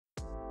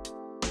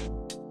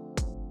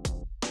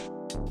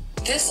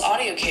This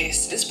audio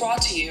case is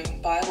brought to you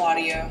by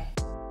Laudio.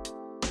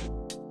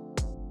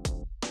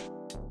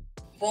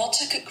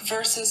 Waltuch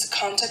versus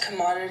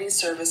Conticommodity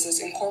Services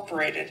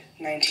Incorporated,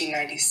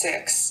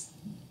 1996.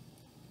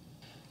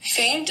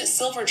 Famed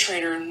silver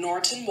trader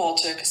Norton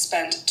Waltuch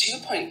spent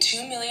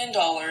 $2.2 million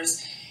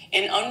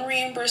in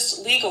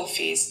unreimbursed legal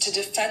fees to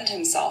defend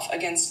himself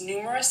against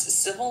numerous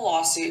civil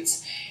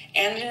lawsuits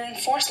and an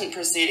enforcement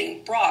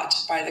proceeding brought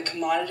by the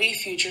Commodity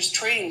Futures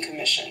Trading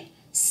Commission,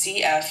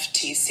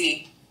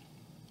 CFTC.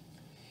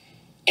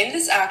 In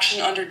this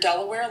action under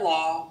Delaware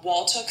law,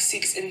 Waltuch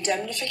seeks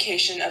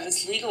indemnification of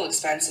his legal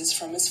expenses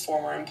from his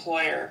former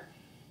employer.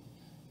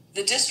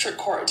 The district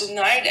court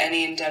denied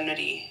any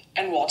indemnity,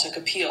 and Waltuch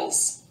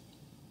appeals.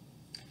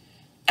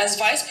 As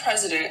vice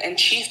president and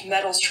chief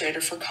metals trader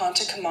for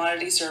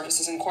Conticommodity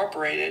Services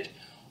Incorporated,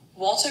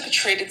 Waltuch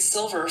traded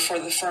silver for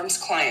the firm's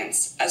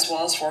clients, as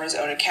well as for his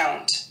own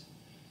account.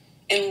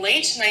 In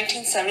late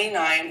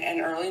 1979 and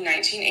early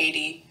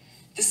 1980,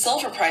 the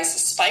silver price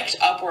spiked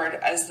upward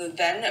as the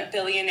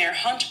then-billionaire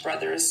Hunt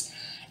brothers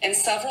and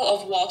several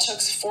of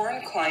Waltuch's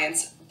foreign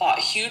clients bought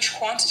huge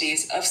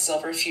quantities of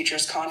silver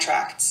futures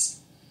contracts.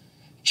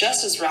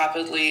 Just as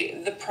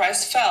rapidly, the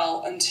price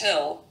fell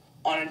until,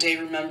 on a day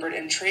remembered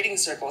in trading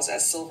circles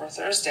as Silver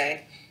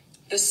Thursday,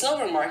 the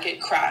silver market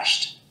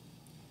crashed.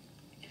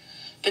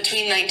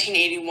 Between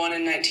 1981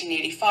 and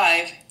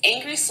 1985,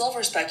 angry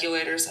silver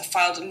speculators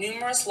filed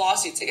numerous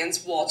lawsuits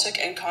against Waltuch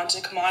and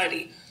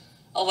Conticommodity,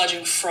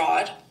 alleging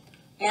fraud,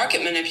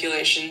 market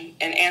manipulation,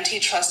 and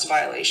antitrust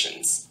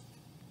violations.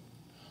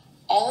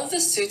 All of the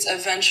suits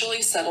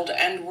eventually settled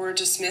and were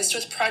dismissed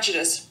with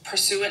prejudice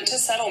pursuant to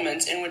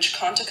settlements in which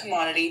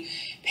Conticommodity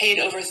paid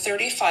over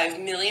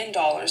 $35 million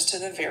to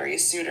the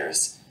various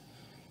suitors.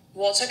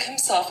 Waltuch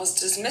himself was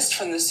dismissed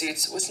from the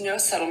suits with no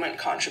settlement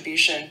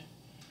contribution.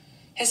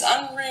 His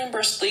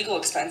unreimbursed legal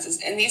expenses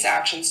in these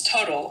actions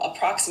total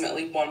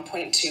approximately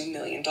 $1.2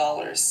 million.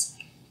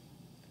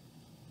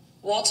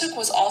 Waltuch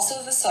was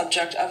also the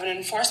subject of an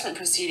enforcement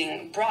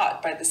proceeding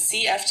brought by the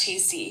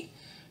CFTC,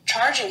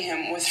 charging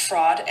him with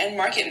fraud and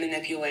market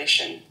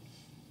manipulation.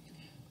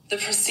 The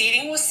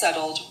proceeding was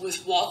settled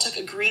with Waltuch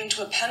agreeing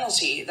to a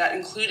penalty that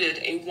included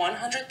a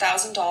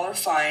 $100,000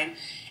 fine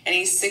and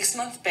a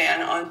 6-month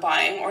ban on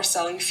buying or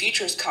selling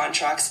futures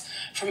contracts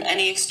from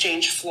any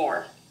exchange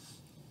floor.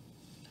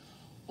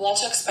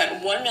 Waltuch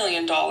spent $1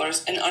 million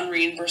in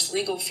unreimbursed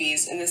legal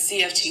fees in the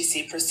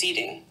CFTC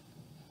proceeding.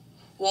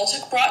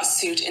 Waltuch brought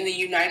suit in the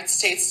United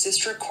States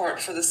District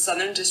Court for the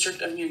Southern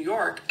District of New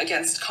York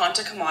against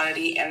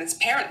Conticommodity and its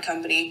parent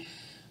company,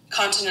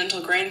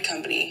 Continental Grain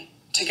Company,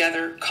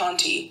 together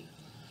Conti,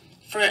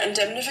 for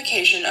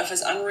indemnification of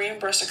his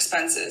unreimbursed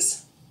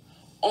expenses.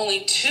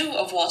 Only 2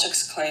 of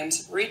Waltuch's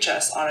claims reach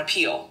us on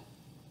appeal.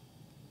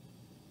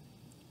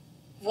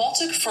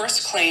 Waltuch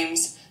first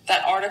claims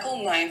that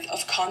Article 9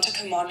 of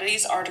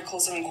Conticommodity's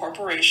Articles of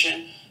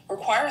Incorporation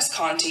requires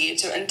Conti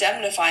to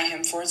indemnify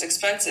him for his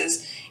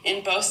expenses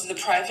in both the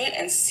private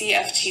and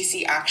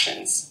CFTC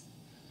actions.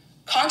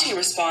 Conti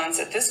responds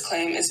that this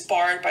claim is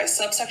barred by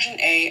subsection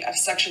A of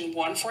Section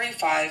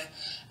 145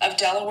 of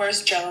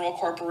Delaware's General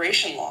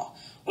Corporation Law,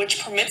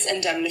 which permits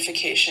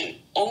indemnification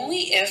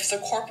only if the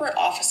corporate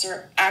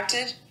officer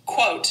acted,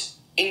 quote,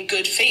 in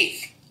good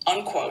faith,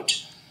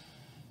 unquote,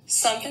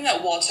 something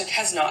that Waltuch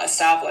has not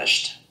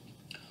established.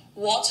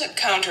 Waltuch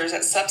counters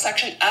that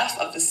subsection F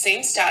of the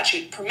same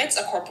statute permits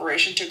a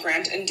corporation to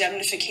grant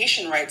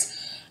indemnification rights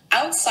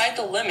outside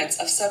the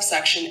limits of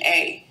subsection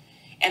A,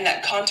 and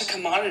that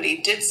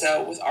Conticommodity did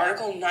so with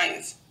Article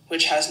 9,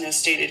 which has no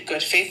stated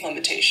good faith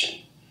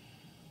limitation.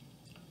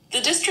 The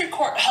district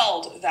court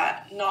held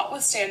that,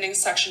 notwithstanding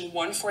section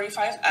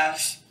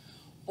 145F,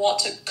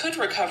 Waltuch could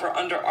recover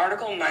under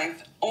Article 9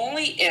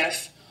 only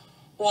if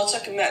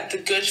Waltuch met the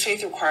good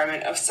faith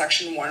requirement of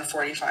section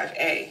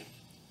 145A.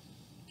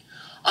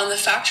 On the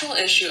factual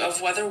issue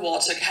of whether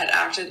Waltuch had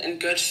acted in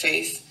good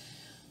faith,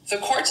 the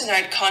court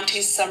denied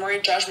Conti's summary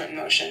judgment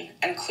motion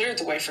and cleared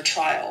the way for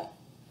trial.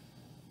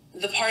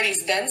 The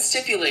parties then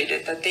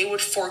stipulated that they would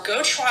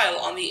forego trial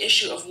on the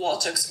issue of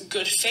Waltuch's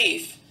good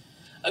faith,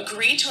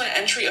 agree to an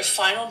entry of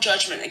final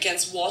judgment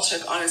against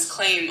Waltuch on his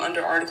claim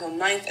under Article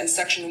 9 and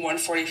Section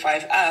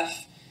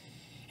 145F,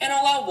 and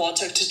allow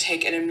Waltuch to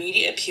take an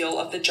immediate appeal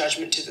of the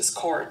judgment to this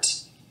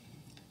court.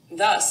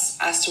 Thus,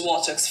 as to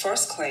Waltuch's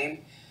first claim,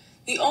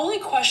 the only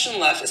question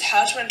left is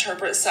how to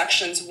interpret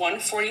sections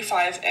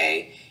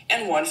 145A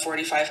and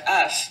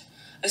 145F,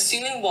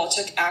 assuming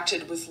Waltuch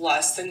acted with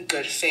less than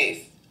good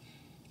faith.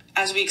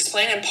 As we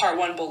explain in Part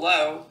 1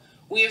 below,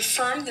 we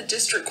affirm the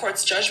district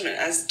court's judgment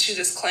as to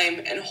this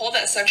claim and hold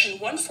that section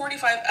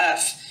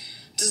 145F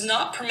does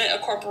not permit a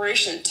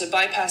corporation to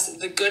bypass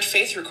the good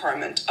faith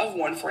requirement of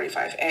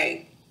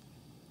 145A.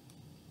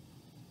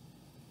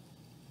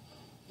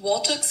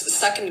 Waltuch's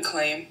second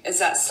claim is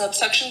that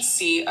subsection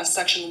C of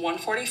section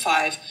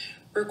 145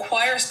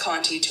 requires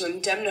Conti to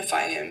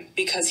indemnify him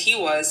because he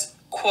was,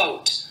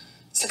 quote,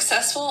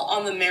 successful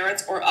on the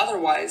merits or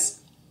otherwise,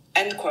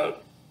 end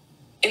quote,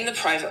 in the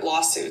private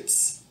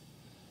lawsuits.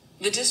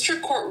 The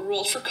district court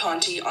ruled for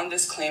Conti on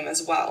this claim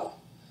as well.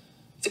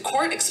 The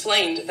court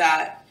explained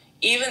that,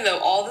 even though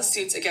all the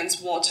suits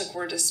against Waltuch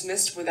were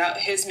dismissed without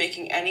his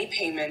making any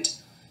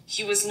payment,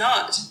 he was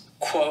not,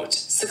 quote,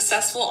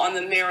 successful on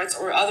the merits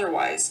or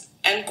otherwise,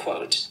 end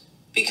quote,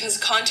 because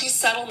Conti's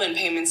settlement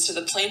payments to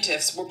the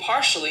plaintiffs were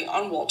partially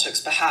on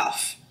Waltuch's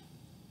behalf.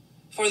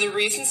 For the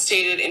reasons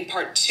stated in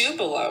Part 2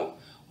 below,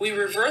 we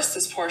reverse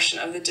this portion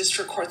of the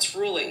district court's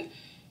ruling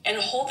and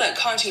hold that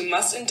Conti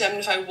must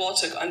indemnify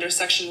Waltuch under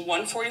Section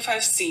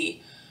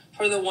 145C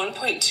for the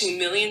 $1.2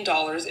 million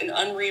in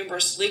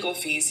unreimbursed legal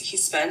fees he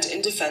spent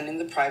in defending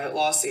the private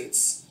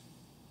lawsuits.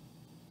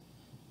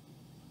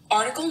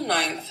 Article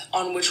 9th,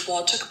 on which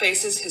Waltuch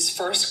bases his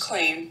first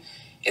claim,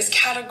 is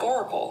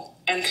categorical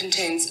and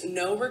contains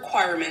no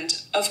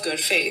requirement of good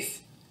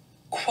faith.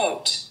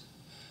 Quote,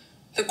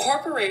 the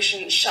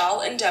corporation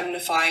shall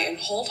indemnify and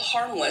hold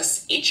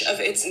harmless each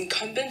of its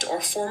incumbent or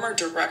former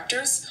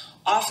directors,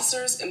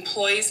 officers,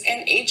 employees,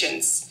 and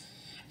agents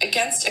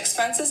against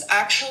expenses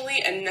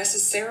actually and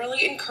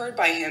necessarily incurred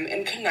by him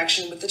in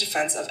connection with the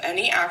defense of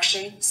any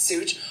action,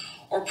 suit,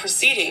 or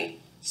proceeding,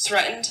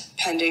 threatened,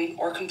 pending,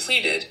 or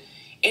completed,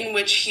 in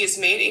which he is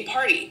made a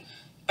party,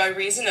 by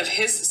reason of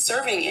his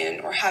serving in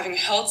or having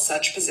held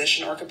such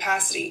position or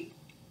capacity,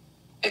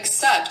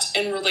 except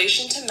in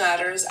relation to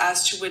matters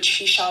as to which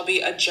he shall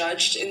be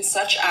adjudged in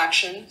such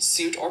action,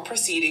 suit, or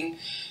proceeding,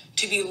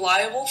 to be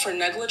liable for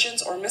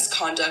negligence or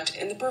misconduct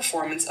in the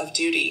performance of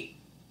duty.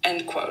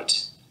 End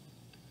quote.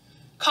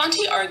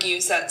 Conti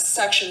argues that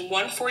Section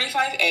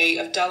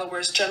 145A of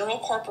Delaware's General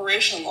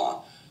Corporation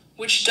Law,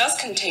 which does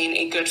contain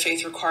a good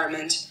faith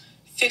requirement,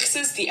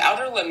 fixes the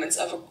outer limits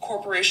of a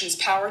corporation's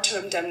power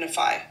to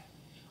indemnify.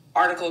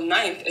 Article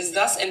 9th is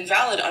thus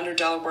invalid under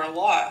Delaware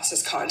law,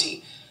 says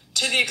Conti,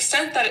 to the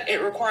extent that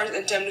it requires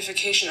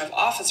indemnification of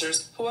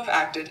officers who have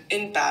acted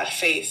in bad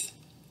faith.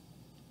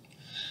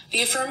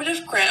 The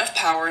affirmative grant of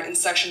power in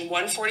Section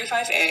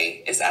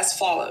 145A is as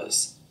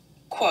follows,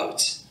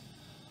 quote,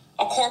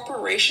 a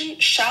corporation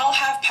shall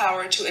have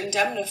power to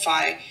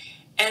indemnify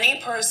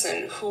any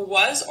person who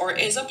was or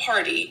is a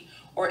party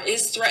or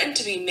is threatened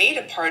to be made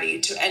a party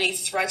to any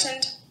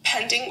threatened,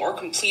 pending, or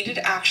completed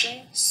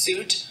action,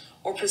 suit,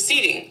 or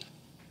proceeding,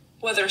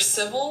 whether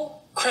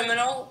civil,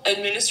 criminal,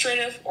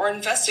 administrative, or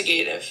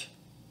investigative,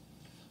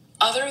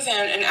 other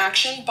than an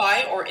action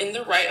by or in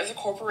the right of the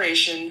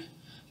corporation,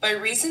 by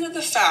reason of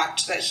the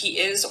fact that he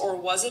is or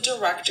was a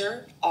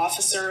director,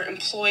 officer,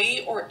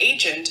 employee, or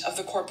agent of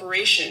the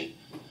corporation,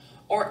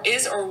 or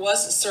is or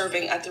was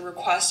serving at the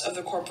request of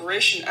the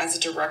corporation as a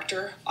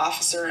director,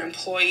 officer,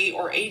 employee,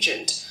 or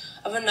agent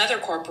of another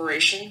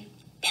corporation,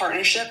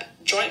 partnership,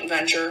 joint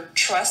venture,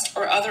 trust,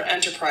 or other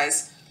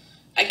enterprise,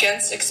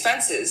 against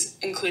expenses,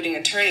 including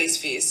attorney's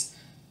fees,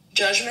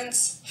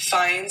 judgments,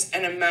 fines,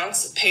 and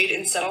amounts paid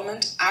in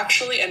settlement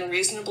actually and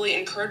reasonably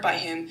incurred by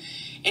him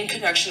in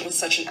connection with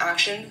such an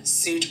action,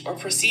 suit, or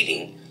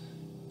proceeding,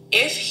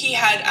 if he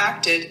had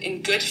acted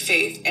in good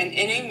faith and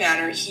in a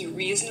manner he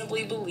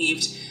reasonably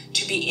believed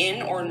to be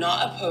in or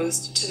not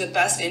opposed to the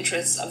best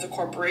interests of the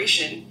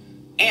corporation,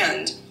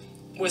 and,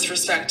 with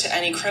respect to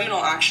any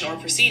criminal action or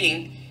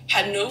proceeding,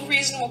 had no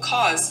reasonable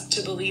cause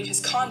to believe his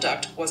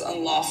conduct was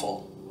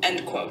unlawful.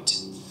 End quote.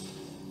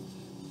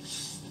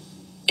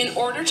 In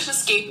order to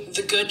escape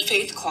the good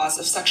faith clause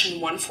of Section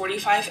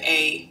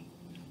 145A,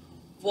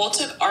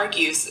 Waltuch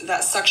argues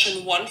that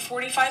Section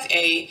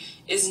 145A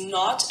is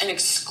not an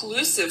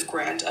exclusive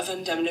grant of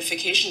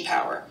indemnification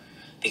power,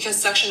 because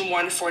Section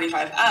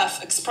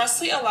 145F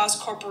expressly allows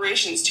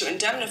corporations to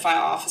indemnify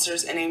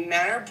officers in a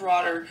manner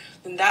broader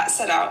than that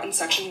set out in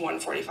Section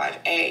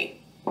 145A.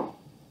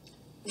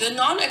 The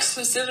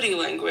non-exclusivity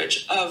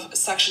language of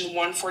Section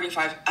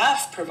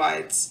 145F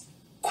provides,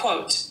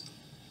 quote,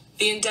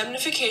 the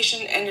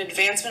indemnification and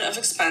advancement of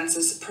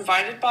expenses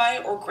provided by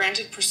or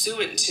granted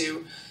pursuant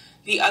to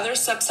the other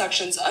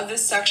subsections of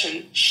this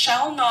section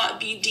shall not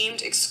be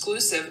deemed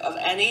exclusive of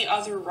any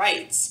other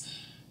rights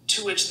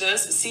to which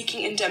those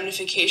seeking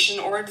indemnification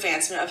or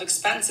advancement of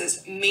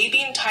expenses may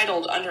be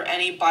entitled under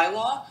any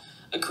bylaw,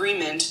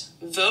 agreement,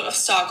 vote of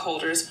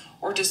stockholders,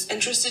 or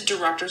disinterested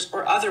directors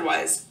or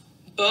otherwise,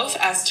 both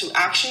as to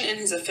action in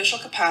his official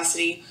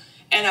capacity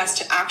and as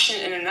to action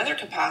in another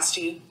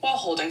capacity while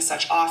holding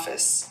such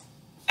office.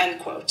 End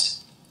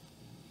quote.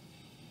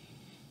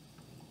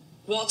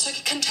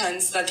 Waltuch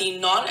contends that the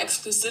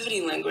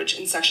non-exclusivity language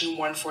in Section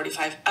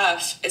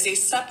 145F is a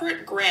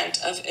separate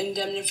grant of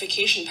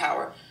indemnification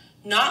power,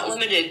 not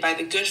limited by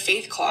the good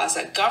faith clause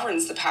that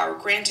governs the power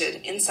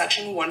granted in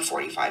Section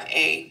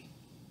 145A.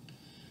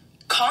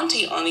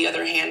 Conti, on the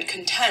other hand,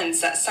 contends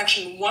that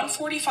Section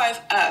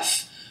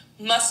 145F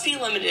must be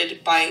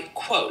limited by,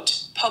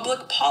 quote,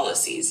 public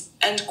policies,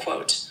 end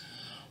quote,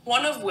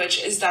 one of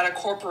which is that a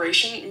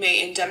corporation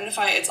may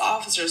indemnify its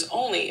officers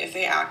only if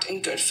they act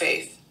in good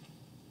faith.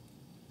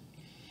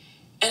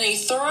 In a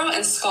thorough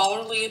and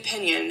scholarly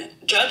opinion,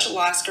 Judge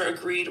Lasker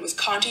agreed with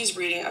Conti's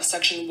reading of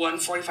Section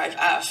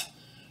 145F,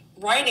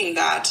 writing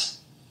that,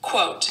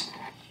 quote,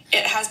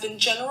 It has been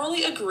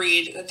generally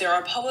agreed that there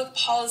are public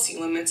policy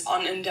limits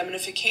on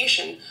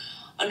indemnification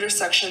under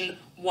Section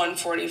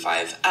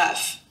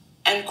 145F,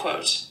 end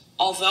quote,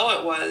 although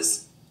it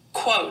was,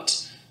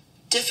 quote,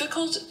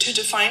 difficult to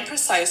define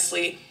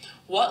precisely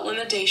what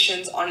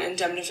limitations on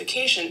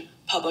indemnification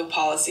public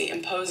policy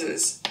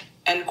imposes,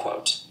 end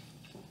quote.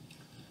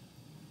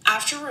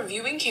 After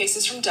reviewing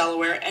cases from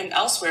Delaware and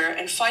elsewhere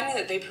and finding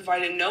that they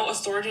provided no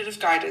authoritative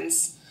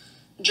guidance,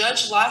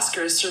 Judge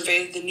Lasker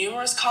surveyed the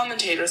numerous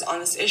commentators on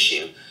this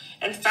issue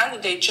and found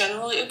that they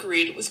generally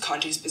agreed with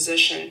Conti's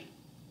position.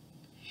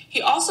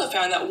 He also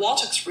found that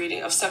Waltuch's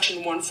reading of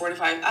Section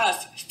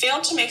 145F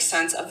failed to make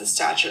sense of the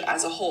statute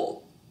as a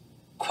whole.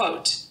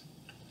 Quote,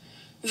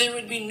 there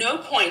would be no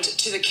point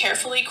to the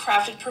carefully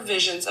crafted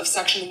provisions of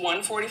Section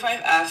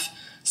 145F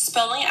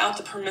spelling out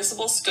the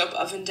permissible scope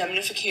of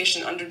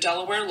indemnification under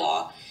Delaware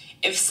law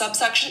if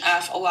subsection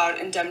F allowed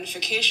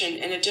indemnification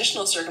in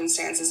additional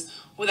circumstances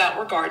without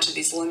regard to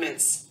these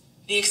limits.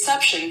 The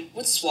exception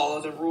would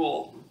swallow the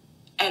rule.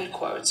 End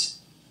quote.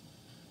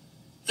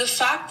 The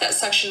fact that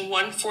Section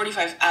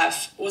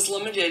 145F was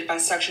limited by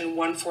Section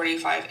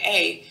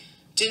 145A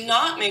did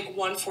not make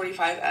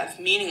 145F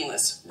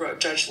meaningless, wrote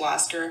Judge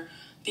Lasker,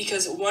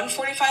 because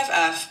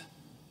 145F,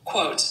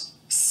 quote,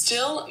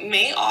 still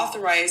may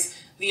authorize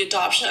the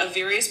adoption of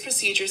various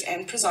procedures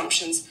and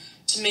presumptions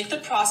to make the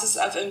process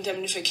of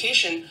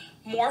indemnification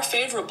more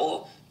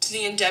favorable to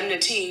the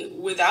indemnity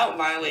without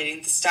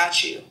violating the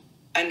statute,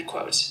 end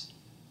quote.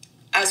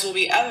 As will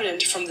be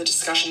evident from the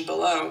discussion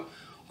below,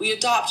 we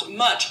adopt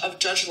much of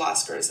Judge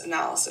Lasker's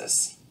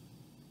analysis.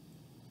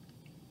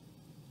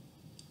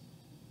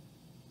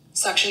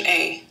 Section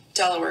A,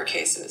 Delaware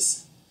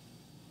cases.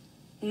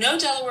 No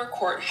Delaware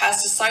court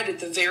has decided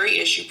the very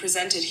issue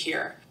presented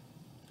here,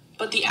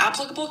 but the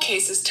applicable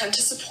cases tend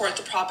to support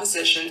the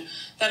proposition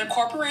that a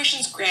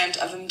corporation's grant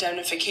of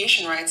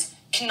indemnification rights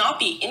cannot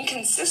be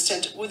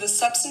inconsistent with the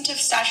substantive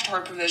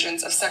statutory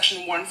provisions of Section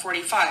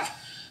 145,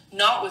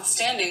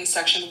 notwithstanding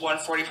Section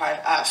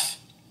 145F.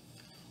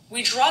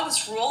 We draw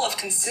this rule of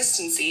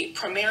consistency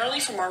primarily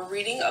from our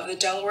reading of the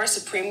Delaware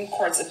Supreme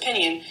Court's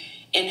opinion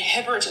in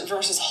Hibbert v.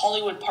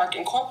 Hollywood Park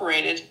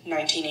Incorporated,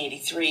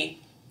 1983.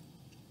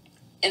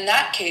 In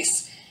that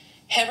case,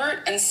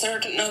 Hibbert and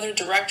certain other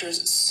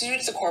directors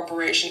sued the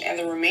corporation and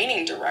the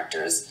remaining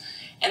directors,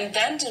 and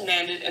then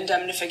demanded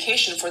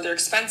indemnification for their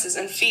expenses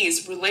and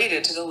fees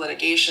related to the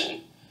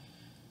litigation.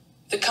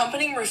 The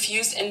company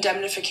refused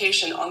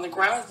indemnification on the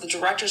ground that the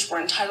directors were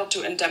entitled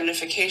to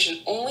indemnification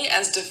only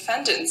as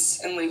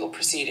defendants in legal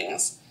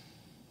proceedings.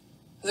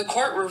 The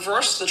court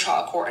reversed the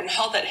trial court and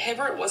held that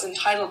Hibbert was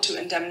entitled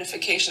to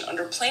indemnification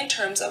under plain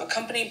terms of a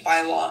company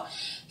bylaw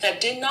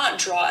that did not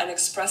draw an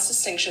express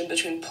distinction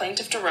between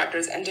plaintiff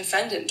directors and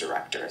defendant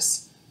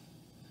directors.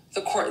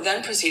 The court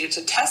then proceeded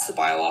to test the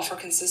bylaw for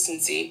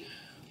consistency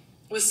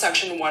with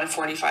Section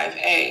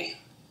 145A.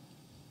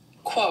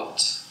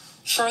 Quote,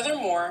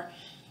 furthermore,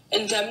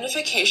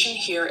 indemnification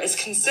here is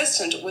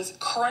consistent with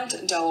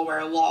current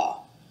Delaware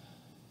law.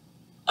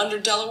 Under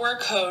Delaware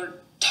Code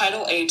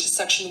Title 8,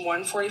 Section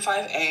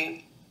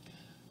 145A,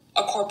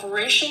 a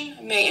corporation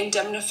may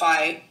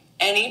indemnify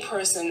any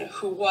person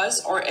who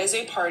was or is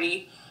a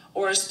party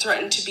or is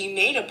threatened to be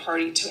made a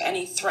party to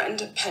any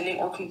threatened, pending,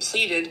 or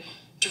completed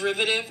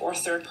derivative or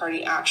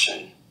third-party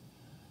action.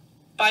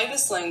 By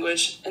this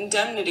language,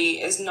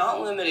 indemnity is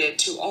not limited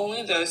to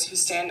only those who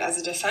stand as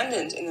a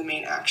defendant in the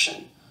main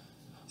action.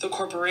 The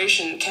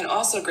corporation can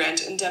also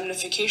grant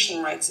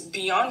indemnification rights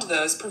beyond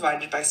those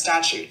provided by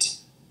statute.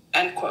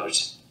 End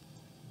quote.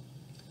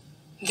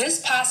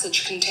 This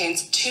passage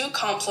contains two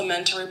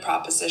complementary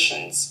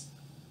propositions.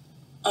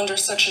 Under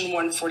Section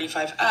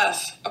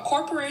 145F, a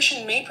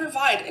corporation may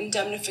provide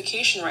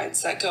indemnification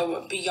rights that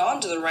go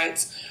beyond the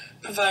rights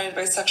provided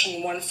by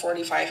Section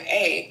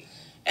 145A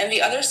and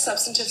the other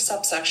substantive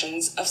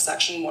subsections of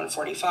Section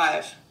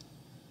 145.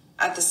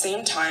 At the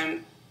same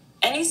time,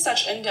 any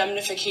such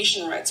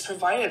indemnification rights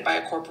provided by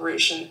a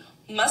corporation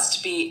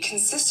must be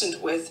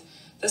consistent with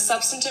the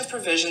substantive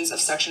provisions of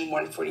Section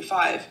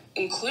 145,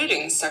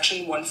 including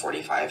Section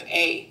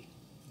 145A.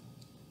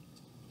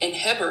 In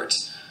Hibbert,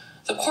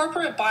 the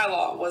corporate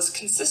bylaw was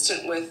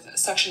consistent with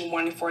Section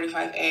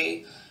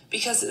 145A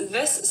because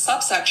this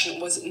subsection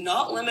was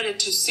not limited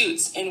to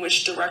suits in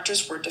which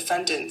directors were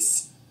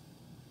defendants.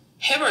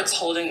 Hibbert's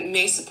holding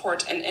may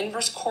support an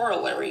inverse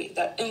corollary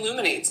that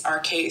illuminates our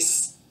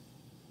case.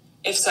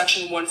 If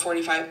Section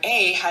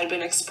 145A had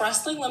been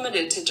expressly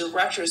limited to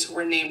directors who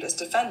were named as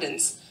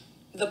defendants,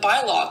 the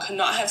bylaw could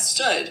not have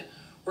stood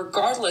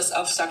regardless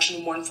of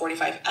Section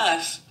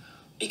 145F,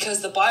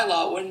 because the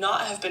bylaw would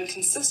not have been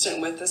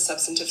consistent with the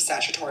substantive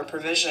statutory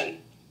provision.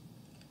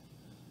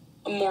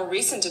 A more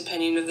recent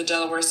opinion of the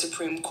Delaware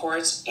Supreme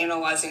Court,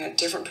 analyzing a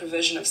different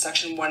provision of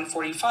Section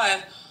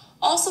 145,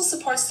 also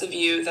supports the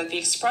view that the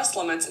express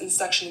limits in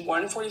Section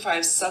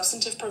 145's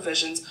substantive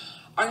provisions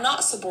are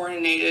not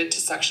subordinated to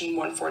Section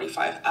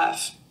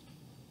 145F.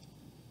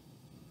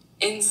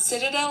 In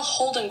Citadel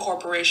Holding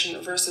Corporation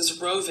v.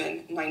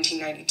 Rovin,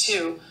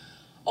 1992,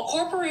 A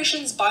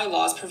corporation's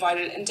bylaws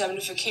provided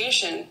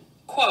indemnification,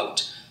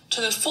 quote,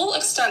 to the full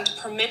extent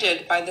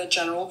permitted by the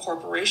General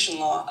Corporation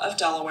Law of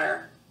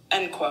Delaware,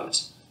 end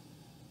quote.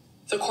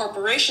 The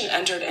corporation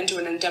entered into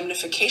an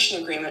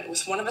indemnification agreement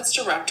with one of its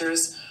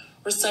directors,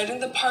 reciting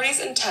the parties'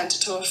 intent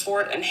to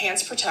afford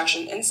enhanced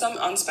protection in some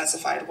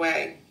unspecified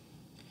way.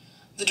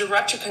 The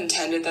director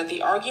contended that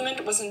the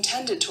argument was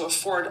intended to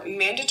afford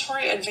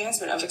mandatory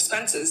advancement of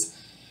expenses,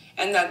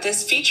 and that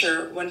this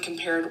feature, when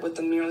compared with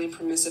the merely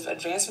permissive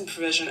advancement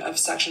provision of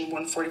Section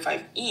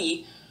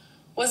 145E,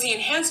 was the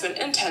enhancement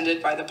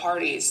intended by the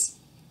parties.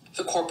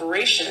 The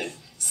corporation,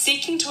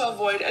 seeking to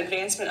avoid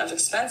advancement of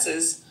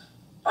expenses,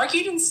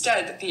 argued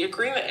instead that the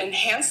agreement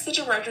enhanced the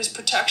director's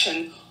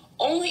protection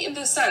only in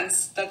the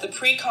sense that the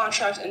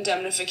pre-contract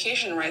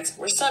indemnification rights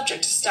were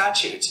subject to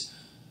statute,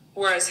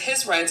 whereas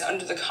his rights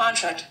under the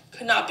contract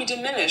could not be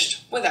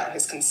diminished without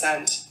his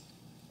consent.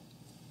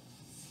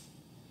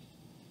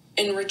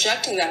 In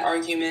rejecting that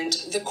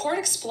argument, the court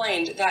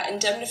explained that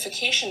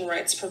indemnification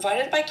rights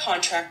provided by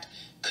contract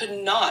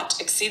could not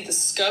exceed the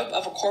scope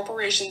of a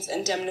corporation's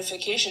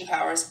indemnification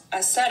powers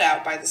as set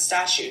out by the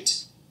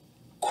statute.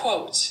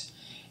 Quote,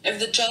 if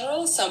the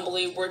General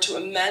Assembly were to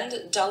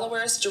amend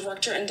Delaware's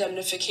director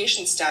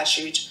indemnification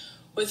statute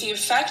with the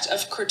effect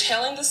of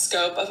curtailing the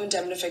scope of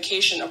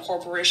indemnification a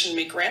corporation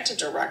may grant a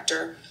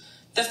director,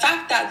 the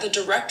fact that the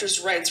director's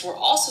rights were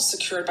also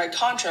secured by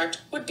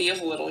contract would be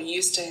of little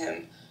use to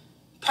him.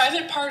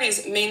 Private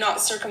parties may not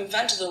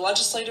circumvent the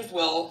legislative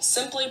will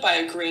simply by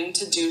agreeing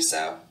to do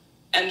so.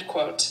 End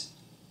quote.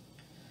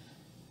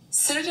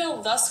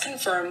 Citadel thus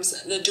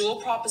confirms the dual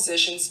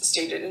propositions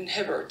stated in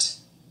Hibbert.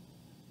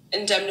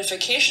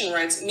 Indemnification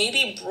rights may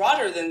be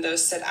broader than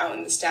those set out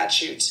in the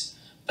statute,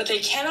 but they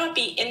cannot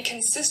be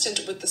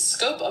inconsistent with the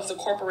scope of the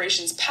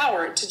corporation's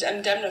power to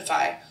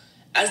indemnify,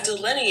 as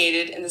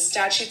delineated in the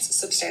statute's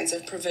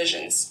substantive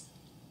provisions.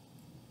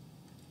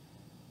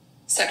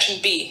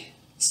 Section B.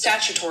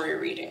 Statutory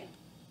reading.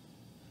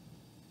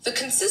 The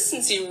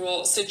consistency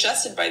rule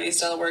suggested by these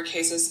Delaware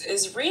cases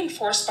is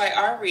reinforced by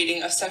our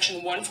reading of Section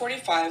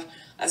 145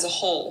 as a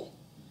whole.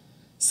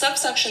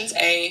 Subsections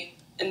A,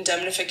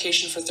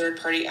 indemnification for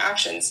third-party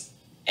actions,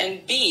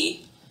 and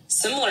B,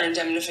 similar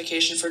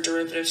indemnification for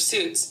derivative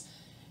suits,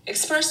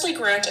 expressly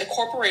grant a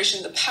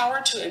corporation the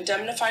power to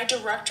indemnify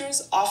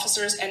directors,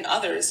 officers, and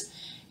others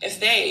if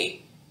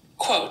they,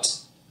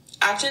 quote,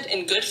 acted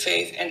in good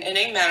faith and in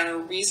a manner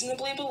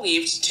reasonably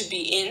believed to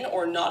be in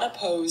or not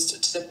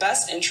opposed to the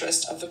best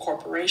interest of the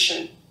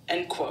corporation,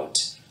 end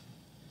quote.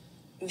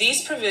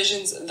 These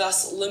provisions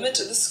thus limit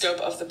the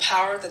scope of the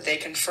power that they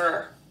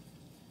confer.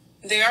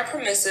 They are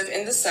permissive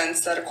in the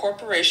sense that a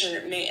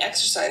corporation may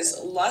exercise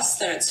less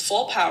than its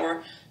full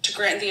power to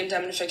grant the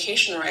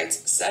indemnification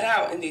rights set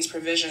out in these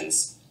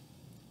provisions.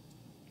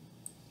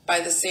 By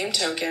the same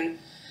token,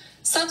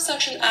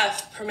 subsection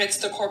F permits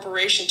the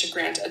corporation to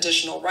grant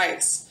additional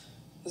rights.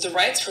 The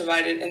rights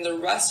provided in the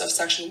rest of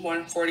Section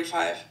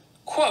 145,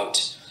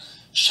 quote,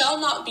 shall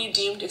not be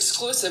deemed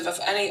exclusive of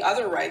any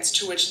other rights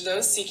to which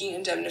those seeking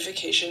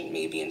indemnification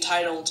may be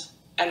entitled,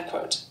 end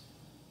quote.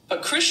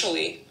 But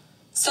crucially,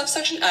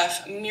 subsection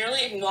F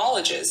merely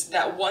acknowledges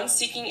that one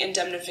seeking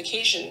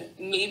indemnification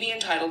may be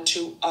entitled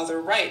to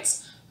other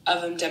rights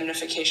of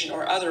indemnification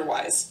or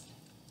otherwise.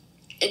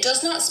 It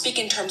does not speak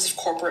in terms of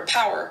corporate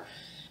power,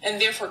 and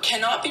therefore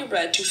cannot be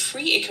read to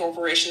free a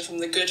corporation from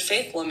the good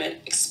faith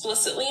limit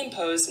explicitly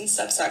imposed in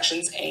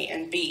subsections A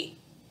and B.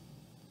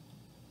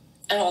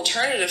 An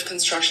alternative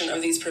construction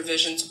of these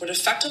provisions would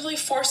effectively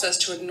force us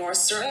to ignore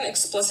certain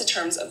explicit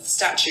terms of the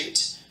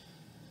statute.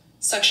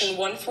 Section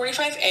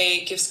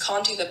 145A gives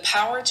Conti the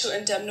power to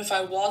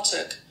indemnify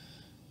Waltuch,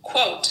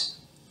 quote,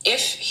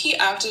 if he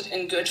acted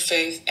in good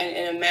faith and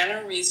in a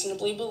manner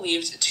reasonably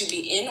believed to be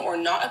in or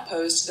not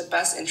opposed to the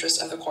best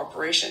interest of the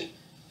corporation,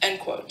 end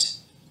quote.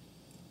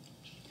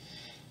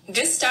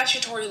 This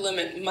statutory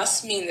limit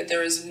must mean that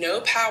there is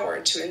no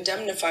power to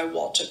indemnify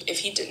Waltuch if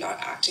he did not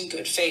act in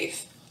good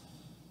faith.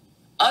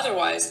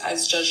 Otherwise,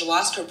 as Judge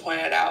Lasker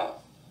pointed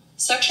out,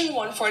 Section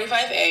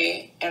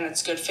 145A and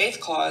its good faith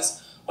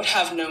clause would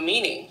have no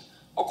meaning.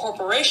 A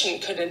corporation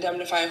could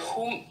indemnify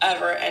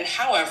whomever and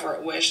however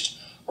it wished,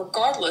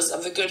 regardless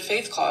of the good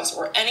faith clause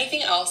or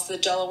anything else the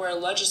Delaware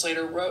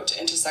legislator wrote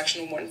into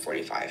Section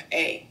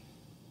 145A.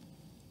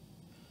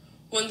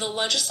 When the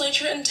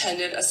legislature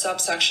intended a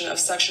subsection of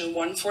Section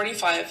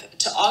 145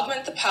 to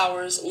augment the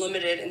powers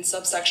limited in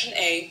subsection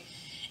A,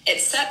 it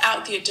set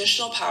out the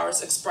additional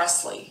powers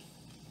expressly.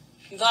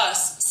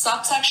 Thus,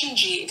 subsection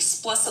G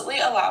explicitly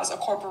allows a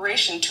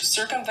corporation to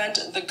circumvent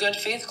the good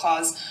faith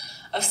clause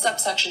of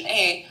subsection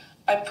A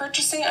by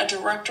purchasing a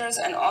director's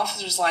and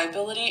officer's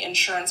liability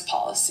insurance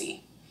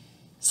policy.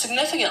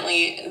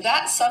 Significantly,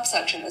 that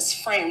subsection is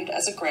framed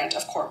as a grant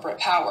of corporate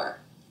power.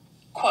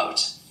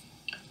 Quote,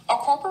 a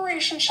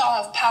corporation shall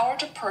have power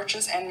to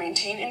purchase and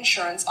maintain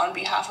insurance on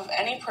behalf of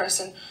any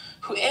person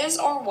who is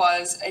or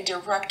was a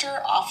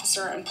director,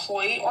 officer,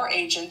 employee, or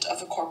agent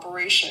of the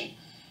corporation,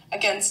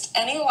 against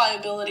any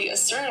liability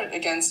asserted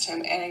against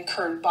him and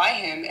incurred by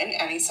him in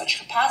any such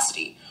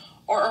capacity,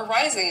 or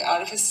arising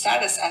out of his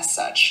status as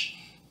such,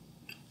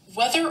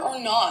 whether or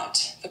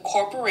not the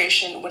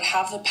corporation would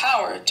have the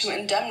power to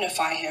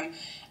indemnify him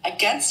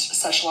against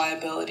such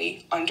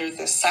liability under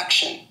this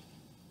section."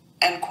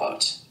 End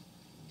quote.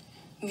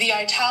 The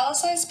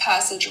italicized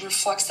passage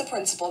reflects the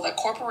principle that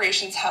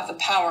corporations have the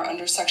power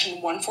under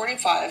Section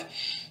 145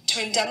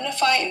 to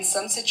indemnify in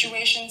some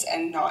situations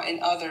and not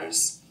in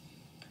others.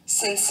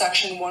 Since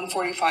Section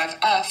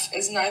 145F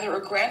is neither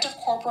a grant of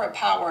corporate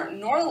power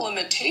nor a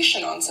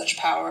limitation on such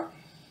power,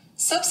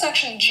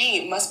 subsection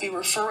G must be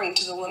referring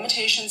to the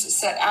limitations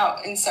set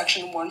out in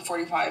Section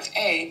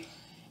 145A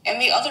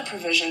and the other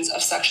provisions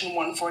of Section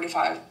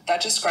 145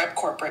 that describe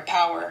corporate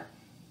power.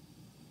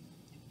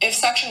 If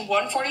Section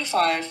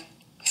 145,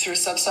 through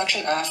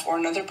subsection F or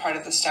another part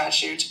of the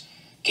statute,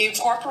 gave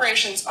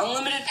corporations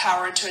unlimited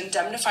power to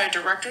indemnify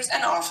directors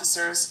and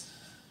officers,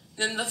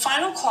 then the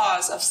final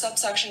clause of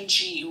subsection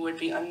G would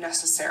be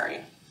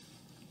unnecessary.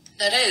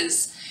 That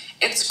is,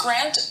 its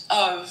grant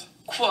of,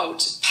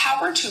 quote,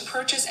 "power to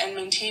purchase and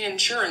maintain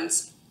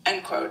insurance,"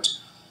 end quote,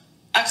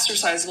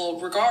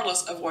 exercisable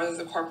regardless of whether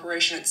the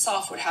corporation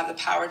itself would have the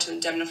power to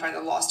indemnify the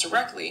loss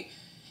directly,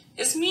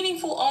 is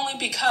meaningful only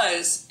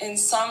because, in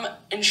some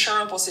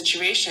insurable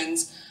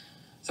situations,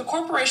 the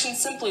corporation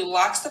simply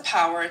lacks the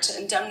power to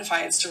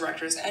indemnify its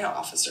directors and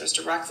officers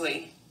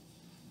directly.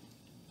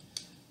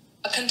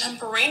 A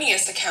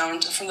contemporaneous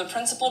account from the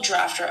principal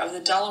drafter of the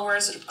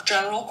Delaware's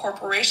General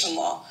Corporation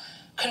Law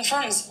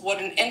confirms what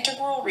an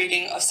integral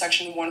reading of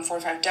Section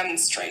 145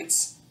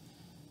 demonstrates.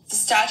 The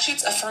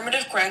statute's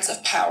affirmative grants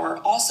of power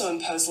also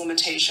impose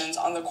limitations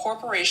on the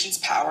corporation's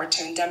power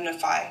to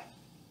indemnify.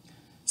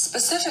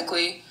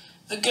 Specifically,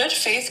 the good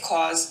faith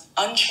clause,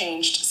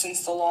 unchanged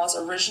since the law's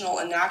original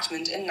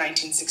enactment in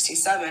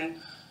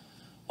 1967,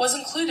 was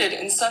included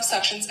in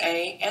subsections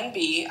A and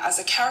B as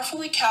a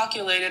carefully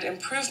calculated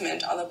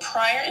improvement on the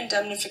prior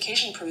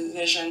indemnification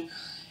provision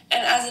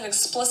and as an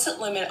explicit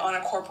limit on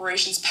a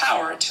corporation's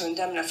power to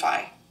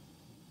indemnify.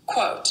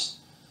 Quote,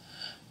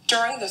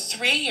 "During the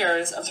 3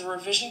 years of the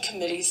Revision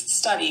Committee's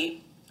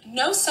study,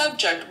 no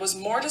subject was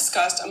more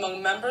discussed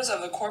among members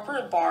of the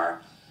corporate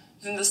bar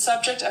than the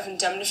subject of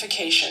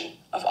indemnification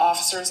of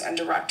officers and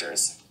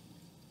directors.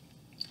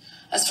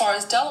 As far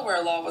as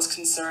Delaware law was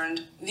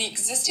concerned, the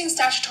existing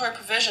statutory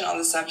provision on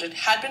the subject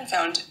had been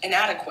found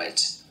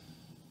inadequate.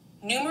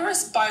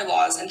 Numerous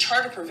bylaws and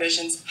charter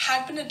provisions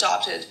had been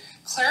adopted,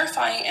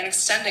 clarifying and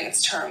extending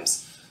its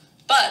terms,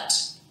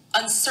 but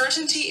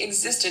uncertainty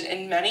existed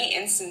in many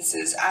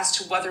instances as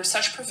to whether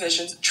such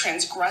provisions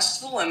transgressed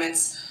the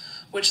limits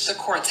which the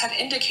courts had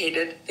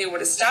indicated they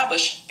would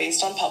establish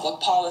based on public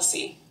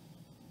policy.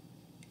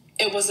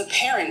 It was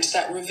apparent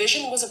that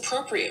revision was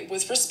appropriate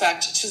with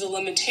respect to the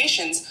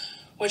limitations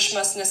which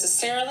must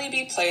necessarily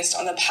be placed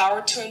on the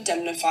power to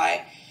indemnify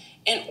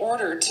in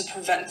order to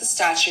prevent the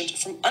statute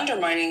from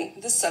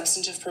undermining the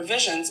substantive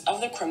provisions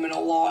of the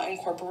criminal law and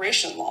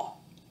corporation law.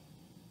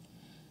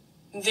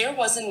 There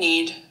was a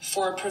need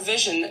for a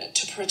provision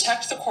to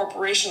protect the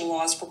corporation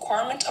law's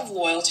requirement of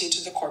loyalty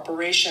to the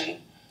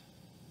corporation.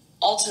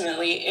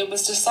 Ultimately, it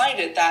was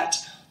decided that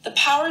the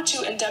power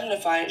to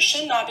indemnify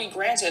should not be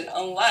granted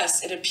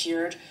unless it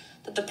appeared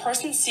that the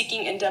person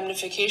seeking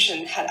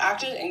indemnification had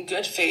acted in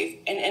good faith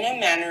and in a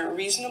manner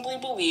reasonably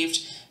believed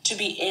to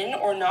be in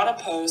or not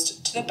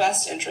opposed to the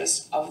best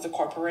interests of the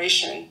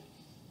corporation.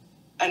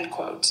 End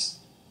quote.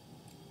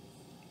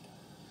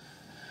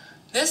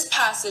 This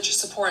passage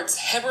supports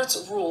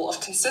Hibbert's rule of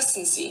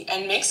consistency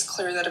and makes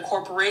clear that a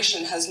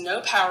corporation has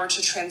no power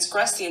to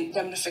transgress the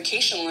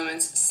indemnification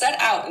limits set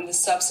out in the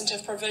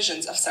substantive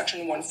provisions of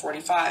Section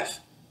 145.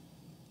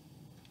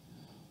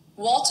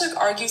 Waltuch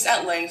argues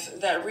at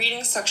length that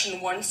reading Section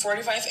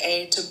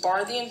 145A to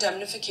bar the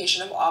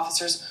indemnification of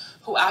officers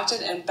who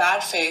acted in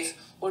bad faith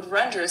would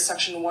render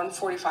Section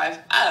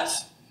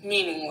 145F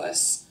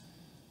meaningless.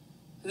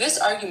 This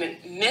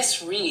argument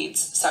misreads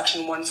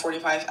Section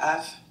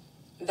 145F.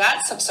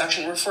 That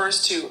subsection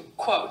refers to,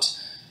 quote,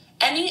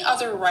 any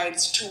other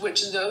rights to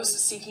which those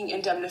seeking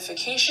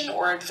indemnification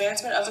or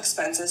advancement of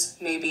expenses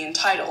may be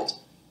entitled,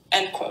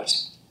 end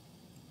quote.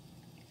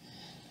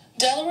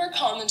 Delaware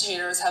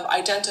commentators have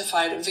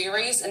identified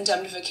various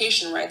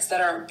indemnification rights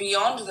that are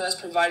beyond those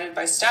provided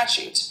by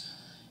statute,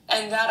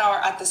 and that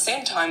are at the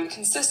same time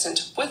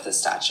consistent with the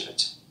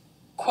statute.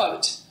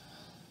 Quote,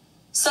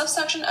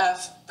 subsection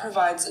F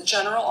provides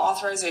general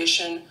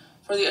authorization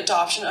for the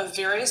adoption of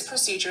various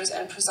procedures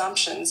and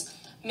presumptions,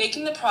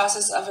 making the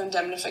process of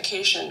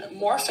indemnification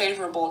more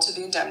favorable to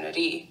the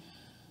indemnity.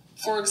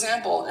 For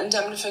example,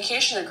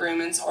 indemnification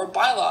agreements or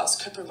bylaws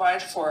could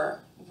provide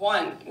for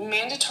 1.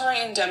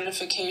 Mandatory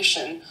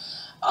indemnification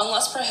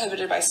unless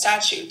prohibited by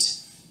statute.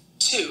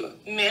 2.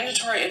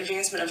 Mandatory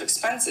advancement of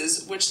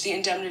expenses, which the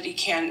indemnity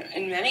can,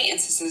 in many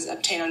instances,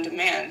 obtain on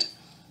demand.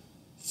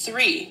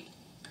 3.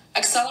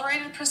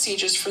 Accelerated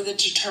procedures for the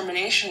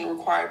determination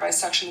required by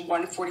Section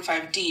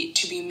 145D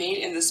to be made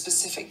in the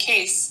specific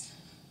case.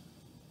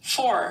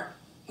 4.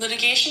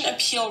 Litigation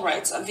appeal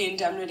rights of the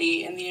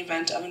indemnity in the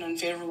event of an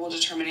unfavorable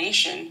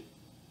determination.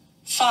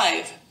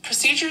 5.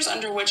 procedures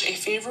under which a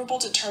favorable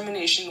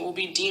determination will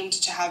be deemed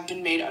to have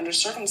been made under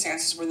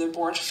circumstances where the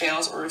board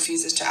fails or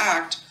refuses to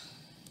act,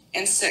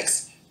 and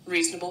 6,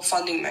 reasonable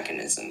funding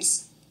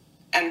mechanisms."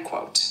 End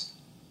quote.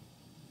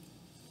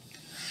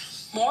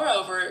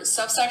 Moreover,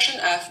 subsection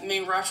F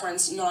may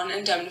reference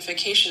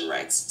non-indemnification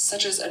rights,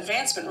 such as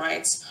advancement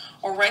rights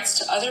or rights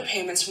to other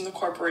payments from the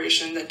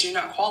corporation that do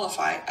not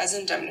qualify as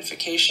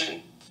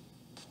indemnification.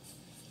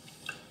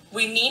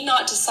 We need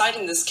not decide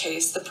in this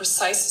case the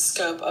precise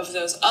scope of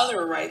those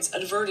other rights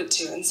adverted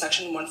to in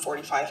Section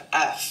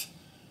 145F.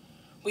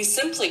 We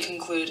simply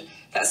conclude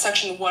that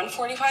Section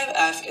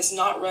 145F is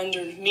not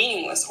rendered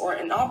meaningless or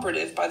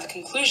inoperative by the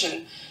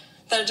conclusion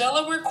that a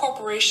Delaware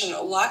corporation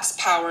lacks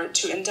power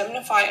to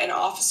indemnify an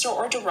officer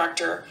or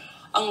director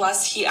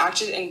unless he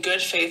acted in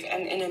good faith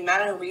and in a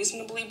manner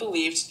reasonably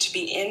believed to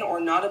be in or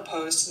not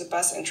opposed to the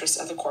best interests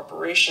of the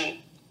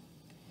corporation.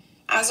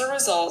 As a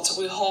result,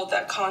 we hold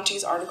that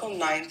Conti's Article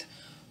 9th,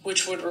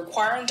 which would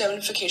require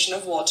indemnification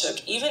of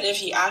Waltuch even if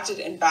he acted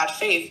in bad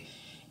faith,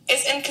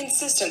 is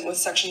inconsistent with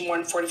Section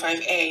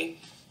 145A,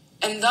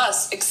 and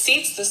thus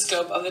exceeds the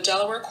scope of the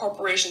Delaware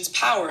corporation's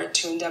power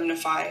to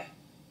indemnify.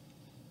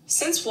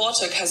 Since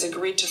Waltuch has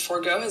agreed to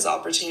forego his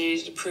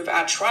opportunity to prove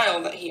at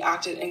trial that he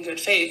acted in good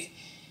faith,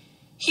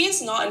 he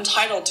is not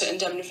entitled to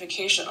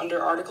indemnification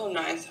under Article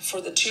 9th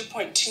for the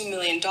 $2.2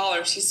 million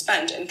he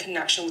spent in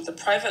connection with the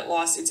private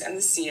lawsuits and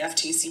the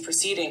CFTC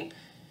proceeding.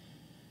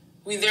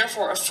 We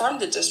therefore affirm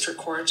the district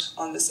court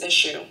on this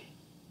issue.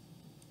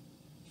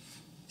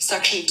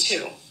 Section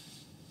 2.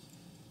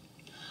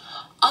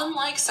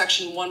 Unlike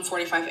Section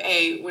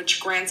 145A, which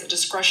grants a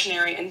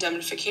discretionary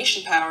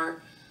indemnification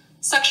power,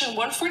 Section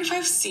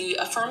 145C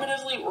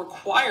affirmatively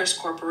requires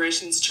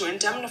corporations to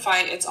indemnify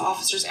its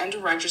officers and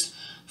directors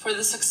for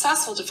the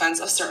successful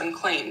defense of certain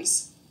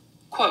claims.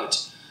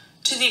 Quote,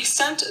 "To the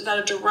extent that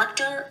a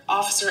director,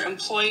 officer,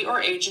 employee, or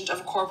agent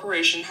of a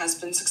corporation has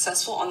been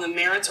successful on the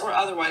merits or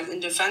otherwise in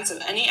defense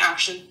of any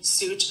action,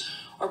 suit,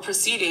 or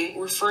proceeding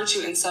referred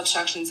to in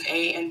subsections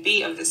A and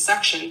B of this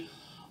section,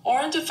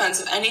 or in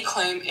defense of any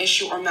claim,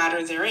 issue, or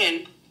matter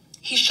therein,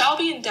 he shall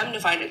be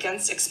indemnified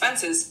against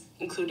expenses,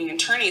 including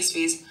attorney's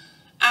fees,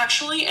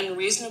 actually and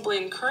reasonably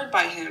incurred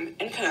by him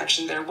in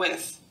connection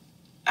therewith."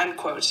 End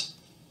quote.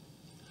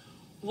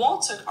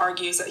 Waltuch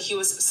argues that he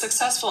was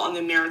successful on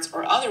the merits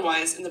or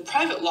otherwise in the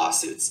private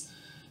lawsuits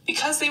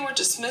because they were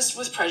dismissed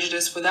with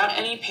prejudice without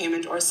any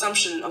payment or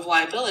assumption of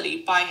liability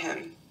by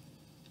him.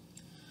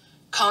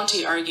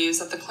 Conti argues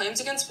that the claims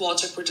against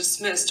Waltuch were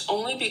dismissed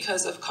only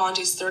because of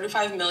Conti's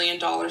 $35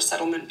 million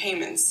settlement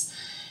payments,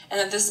 and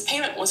that this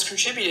payment was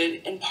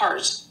contributed in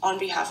part on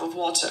behalf of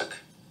Waltuch.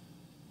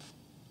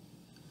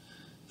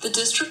 The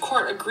district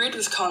court agreed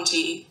with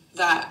Conti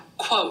that,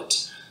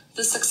 quote,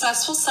 "The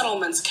successful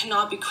settlements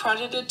cannot be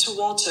credited to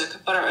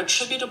Waltuch but are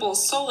attributable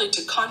solely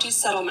to Conti's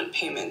settlement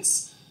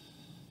payments.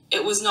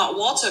 It was not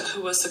Waltuch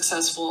who was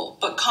successful,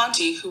 but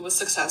Conti who was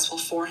successful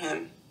for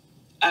him."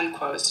 End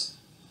quote.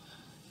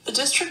 The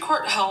district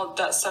court held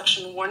that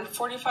Section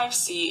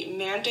 145C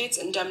mandates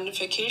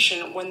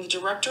indemnification when the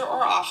director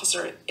or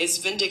officer is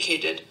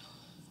vindicated,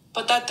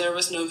 but that there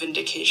was no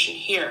vindication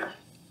here.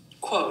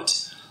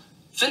 Quote,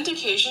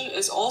 "Vindication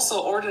is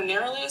also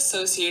ordinarily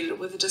associated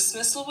with a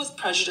dismissal with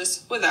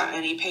prejudice without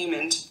any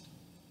payment.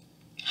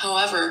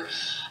 However,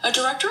 a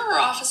director or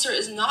officer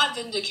is not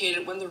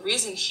vindicated when the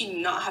reason he did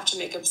not have to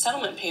make a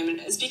settlement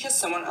payment is because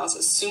someone else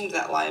assumed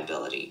that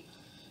liability.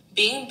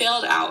 Being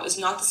bailed out is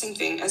not the same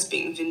thing as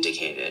being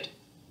vindicated."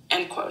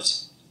 End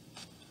quote.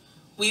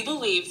 We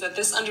believe that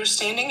this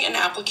understanding and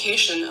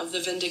application of the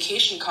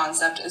vindication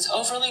concept is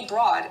overly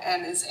broad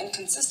and is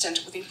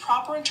inconsistent with a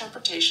proper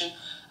interpretation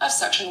of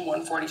Section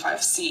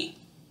 145C.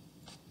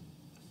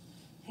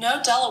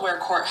 No Delaware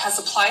court has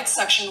applied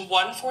Section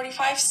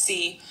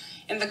 145C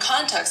in the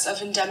context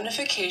of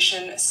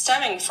indemnification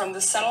stemming from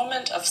the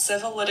settlement of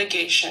civil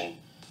litigation.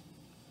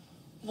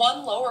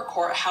 One lower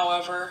court,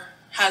 however,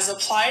 has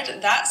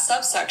applied that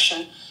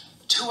subsection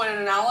to an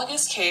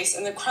analogous case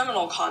in the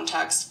criminal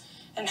context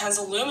and has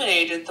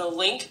illuminated the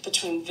link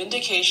between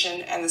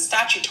vindication and the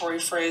statutory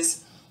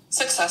phrase,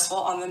 "successful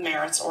on the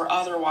merits or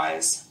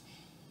otherwise."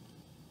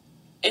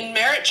 In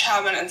Merritt,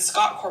 Chapman, and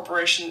Scott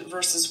Corporation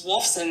versus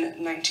Wolfson,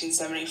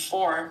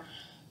 1974,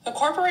 the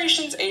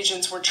corporation's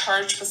agents were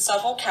charged with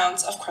several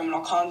counts of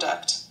criminal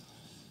conduct.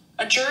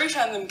 A jury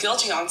found them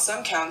guilty on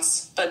some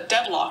counts, but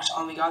deadlocked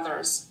on the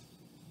others.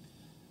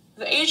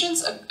 The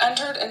agents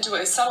entered into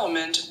a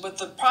settlement with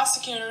the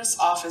prosecutor's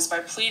office by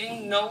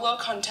pleading nolo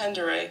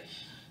contendere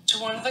to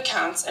one of the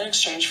counts in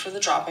exchange for the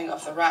dropping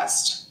of the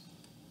rest.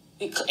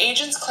 The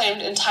agents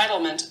claimed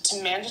entitlement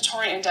to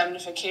mandatory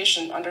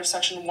indemnification under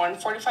Section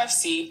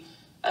 145C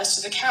as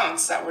to the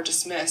counts that were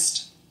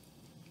dismissed.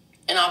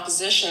 In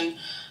opposition,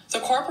 the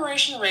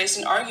corporation raised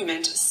an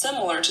argument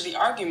similar to the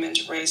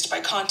argument raised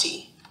by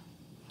Conti.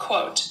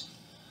 Quote,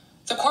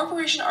 "The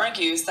corporation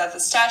argues that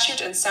the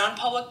statute and sound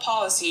public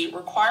policy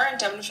require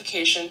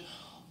indemnification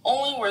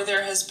only where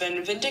there has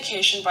been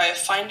vindication by a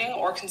finding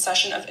or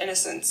concession of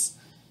innocence.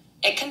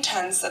 It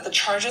contends that the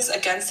charges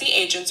against the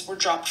agents were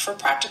dropped for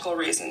practical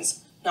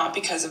reasons, not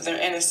because of their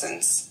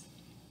innocence.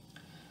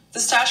 The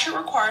statute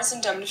requires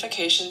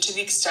indemnification to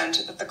the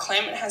extent that the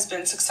claimant has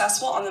been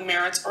successful on the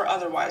merits or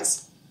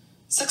otherwise.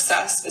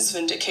 Success is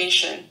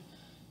vindication.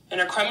 In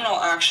a criminal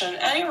action,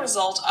 any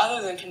result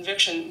other than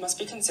conviction must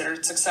be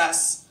considered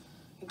success.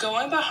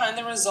 Going behind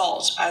the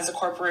result, as the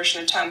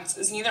corporation attempts,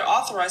 is neither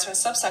authorized by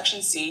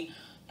subsection C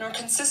nor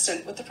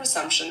consistent with the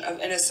presumption of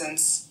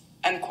innocence."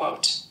 End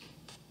quote.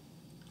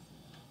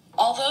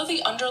 Although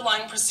the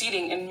underlying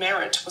proceeding in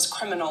merit was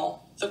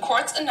criminal, the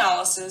court's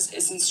analysis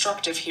is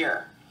instructive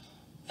here.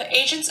 The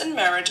agents in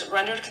merit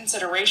rendered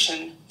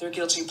consideration, their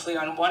guilty plea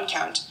on one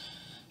count,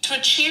 to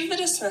achieve the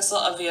dismissal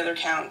of the other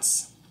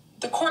counts.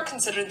 The court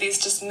considered these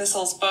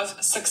dismissals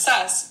both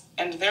success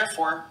and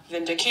therefore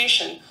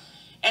vindication,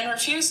 and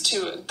refused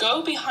to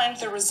go behind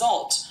the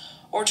result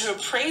or to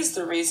appraise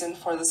the reason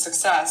for the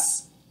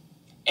success.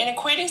 In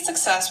equating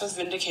success with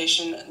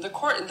vindication, the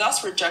court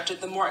thus rejected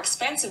the more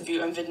expansive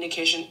view of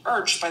vindication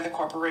urged by the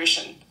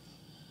corporation.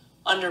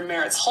 Under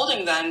Merit's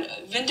holding, then,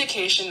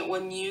 vindication,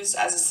 when used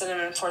as a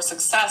synonym for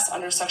success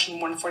under Section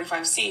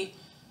 145C,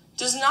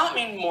 does not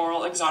mean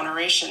moral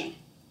exoneration.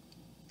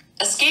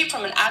 Escape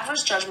from an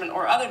adverse judgment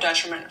or other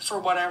detriment for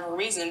whatever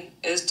reason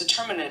is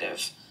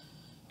determinative.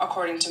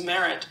 According to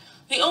Merit,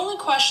 the only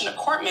question a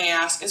court may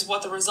ask is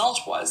what the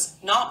result was,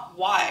 not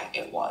why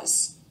it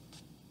was.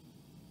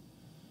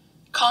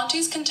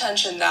 Conti's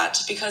contention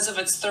that, because of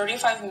its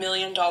 $35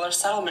 million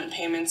settlement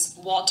payments,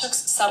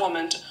 Waltuch's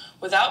settlement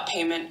without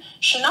payment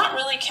should not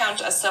really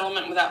count as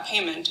settlement without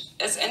payment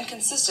is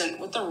inconsistent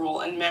with the rule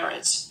in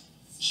Merit.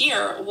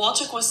 Here,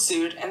 Waltuch was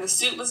sued and the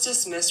suit was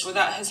dismissed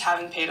without his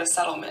having paid a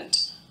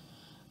settlement.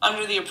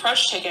 Under the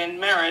approach taken in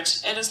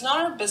Merit, it is not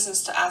our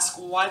business to ask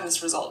why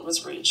this result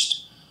was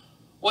reached.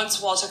 Once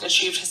Waltuch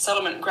achieved his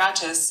settlement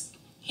gratis,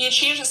 he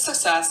achieved his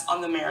success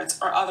on the merits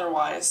or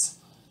otherwise.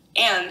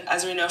 And,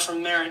 as we know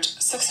from Merit,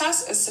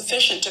 success is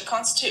sufficient to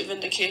constitute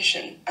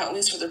vindication, at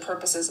least for the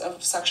purposes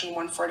of Section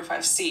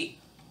 145C.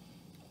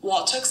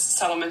 Waltuch's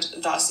settlement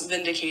thus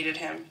vindicated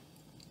him.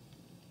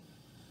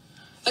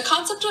 The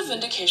concept of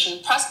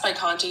vindication pressed by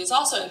Conti is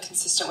also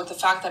inconsistent with the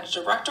fact that a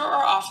director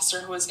or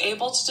officer who is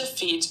able to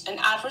defeat an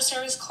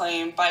adversary's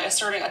claim by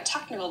asserting a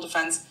technical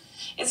defense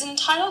is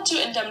entitled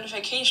to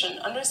indemnification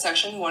under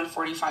Section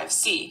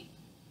 145C.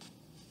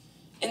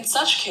 In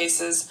such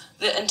cases,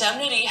 the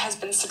indemnity has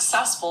been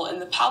successful in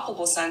the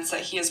palpable sense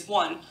that he has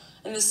won,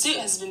 and the suit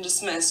has been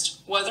dismissed,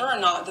 whether or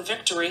not the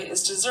victory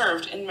is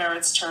deserved in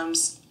Merit's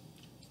terms.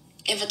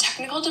 If a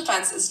technical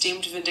defense is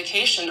deemed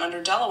vindication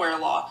under Delaware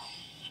law,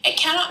 it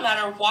cannot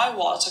matter why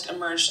Waltuch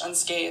emerged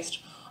unscathed,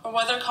 or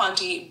whether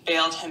Conti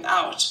bailed him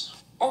out,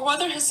 or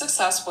whether his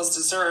success was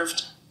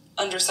deserved.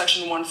 Under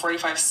Section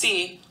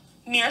 145C,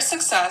 mere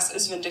success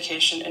is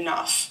vindication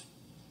enough.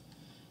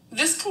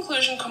 This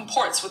conclusion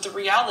comports with the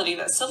reality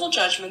that civil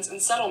judgments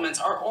and settlements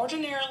are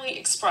ordinarily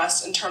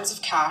expressed in terms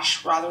of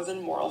cash rather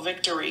than moral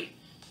victory.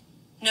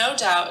 No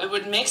doubt it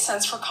would make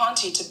sense for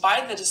Conti to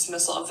buy the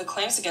dismissal of the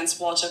claims against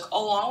Waltuch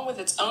along with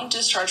its own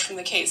discharge from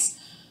the case,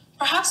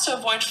 perhaps to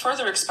avoid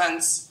further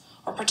expense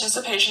or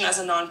participation as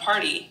a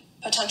non-party,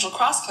 potential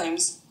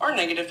cross-claims, or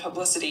negative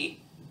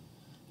publicity.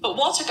 But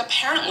Waltuch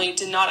apparently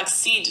did not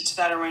accede to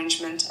that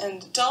arrangement,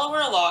 and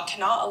Delaware law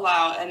cannot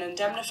allow an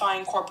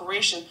indemnifying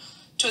corporation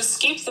to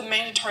escape the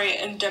mandatory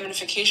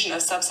indemnification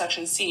of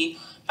subsection C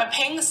by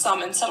paying a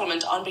sum in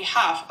settlement on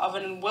behalf of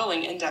an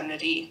unwilling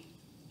indemnity.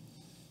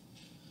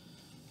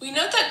 We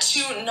note that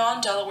two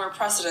non-Delaware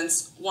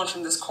precedents, one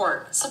from this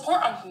court,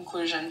 support our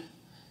conclusion.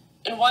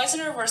 In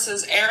Wisner v.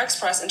 Air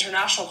Express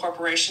International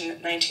Corporation,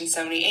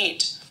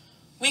 1978,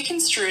 we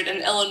construed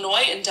an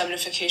Illinois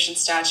indemnification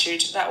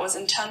statute that was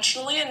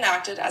intentionally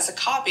enacted as a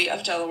copy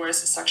of Delaware's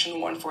Section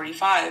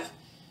 145.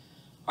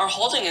 Our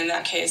holding in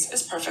that case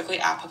is perfectly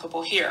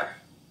applicable here.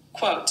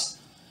 Quote,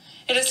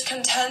 "It is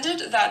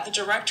contended that the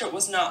director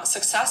was not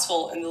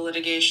successful in the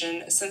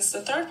litigation since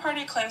the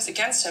third-party claims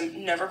against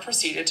him never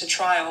proceeded to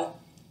trial.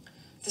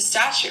 The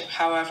statute,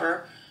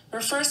 however,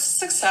 refers to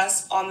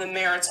success on the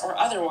merits or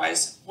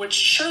otherwise, which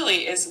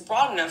surely is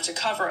broad enough to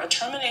cover a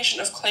termination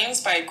of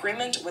claims by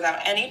agreement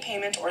without any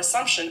payment or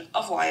assumption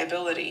of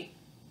liability."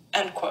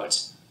 End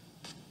quote.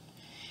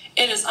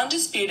 It is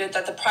undisputed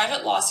that the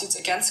private lawsuits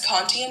against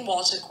Conti and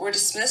Waltuch were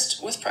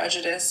dismissed with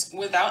prejudice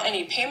without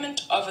any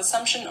payment of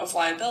assumption of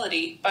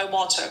liability by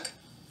Waltuch.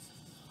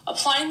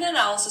 Applying the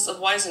analysis of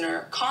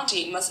Wisner,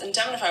 Conti must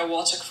indemnify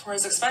Waltuch for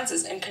his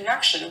expenses in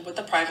connection with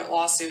the private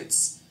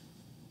lawsuits.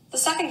 The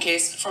second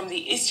case, from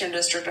the Eastern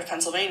District of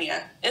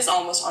Pennsylvania, is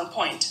almost on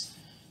point.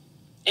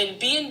 In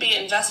B&B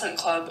Investment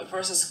Club v.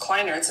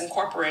 Kleinertz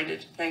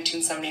Incorporated,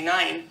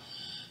 1979,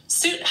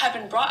 suit had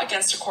been brought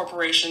against a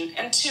corporation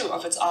and two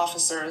of its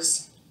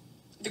officers.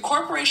 The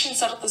corporation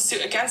settled the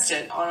suit against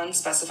it on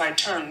unspecified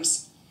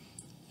terms.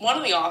 One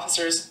of the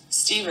officers,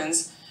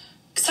 Stevens,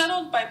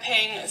 settled by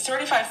paying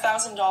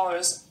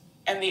 $35,000,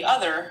 and the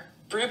other,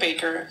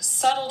 Brubaker,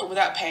 settled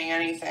without paying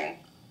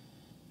anything.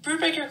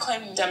 Brubaker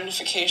claimed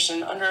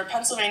indemnification under a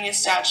Pennsylvania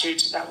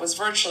statute that was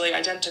virtually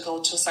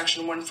identical to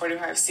Section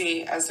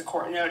 145C, as the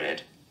court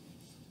noted.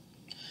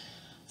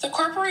 The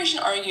corporation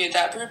argued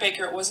that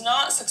Brubaker was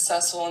not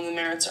successful in the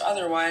merits or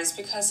otherwise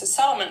because the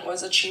settlement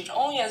was achieved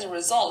only as a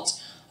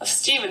result of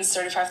Stevens'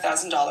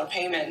 $35,000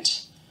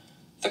 payment.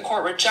 The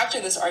court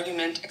rejected this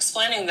argument,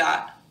 explaining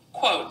that,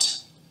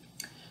 quote,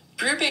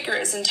 Brubaker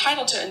is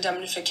entitled to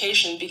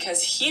indemnification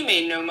because he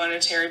made no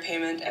monetary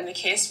payment and the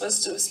case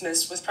was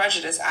dismissed with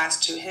prejudice as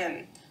to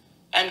him,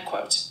 end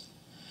quote.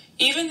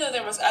 Even though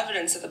there was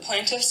evidence that the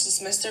plaintiffs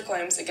dismissed their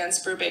claims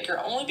against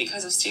Brubaker only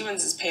because of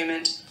Stevens'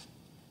 payment,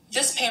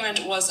 this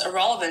payment was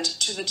irrelevant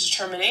to the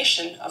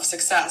determination of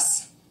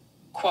success.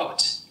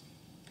 Quote,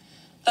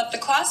 that the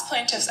class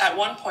plaintiffs at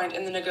one point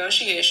in the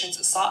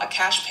negotiations sought a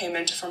cash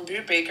payment from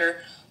Brubaker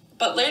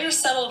but later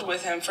settled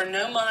with him for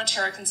no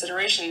monetary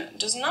consideration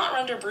does not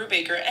render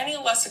Brubaker any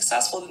less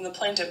successful than the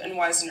plaintiff in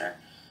Wisner,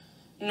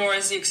 nor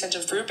is the extent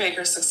of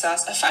Brubaker's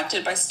success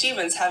affected by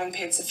Stevens having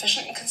paid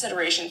sufficient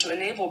consideration to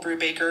enable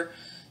Brubaker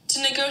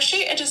to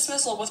negotiate a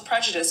dismissal with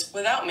prejudice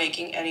without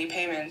making any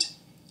payment.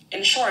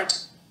 In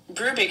short,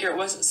 Brubaker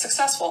was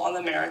successful on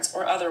the merits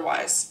or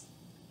otherwise,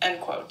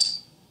 end quote.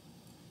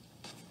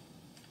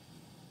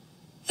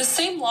 The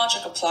same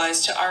logic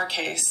applies to our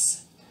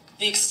case.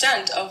 The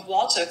extent of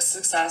Waltuch's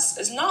success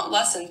is not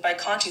lessened by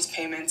Conti's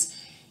payments,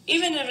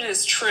 even if it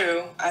is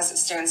true, as it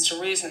stands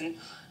to reason,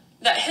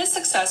 that his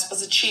success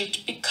was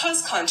achieved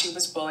because Conti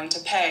was willing to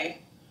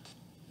pay.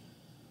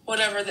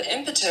 Whatever the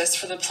impetus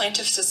for the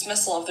plaintiff's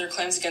dismissal of their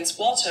claims against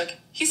Waltuch,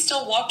 he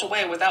still walked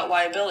away without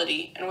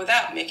liability and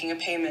without making a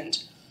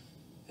payment.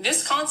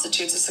 This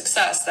constitutes a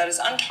success that is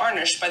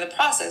untarnished by the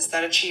process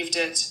that achieved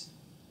it.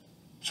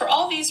 For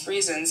all these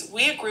reasons,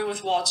 we agree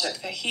with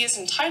Waltuch that he is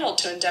entitled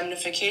to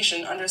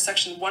indemnification under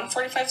Section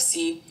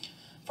 145C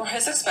for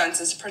his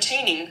expenses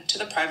pertaining to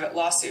the private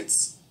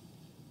lawsuits.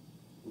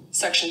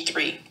 Section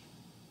 3.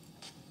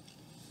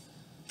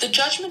 The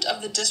judgment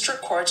of the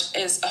district court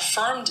is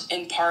affirmed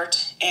in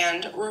part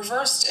and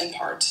reversed in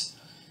part.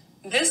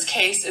 This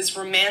case is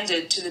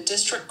remanded to the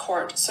district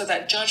court so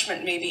that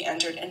judgment may be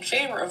entered in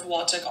favor of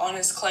Waltuch on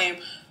his claim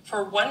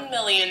for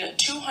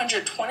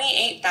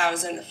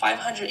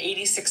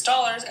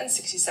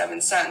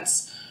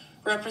 $1,228,586.67,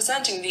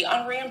 representing the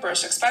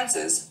unreimbursed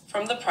expenses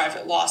from the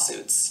private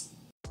lawsuits.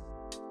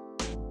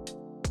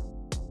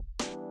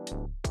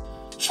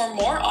 For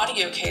more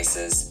audio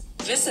cases,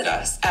 visit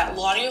us at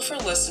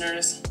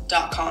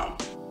laudioforlisteners.com.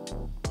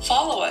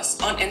 Follow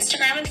us on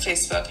Instagram and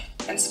Facebook,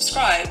 and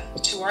subscribe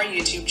to our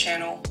YouTube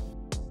channel.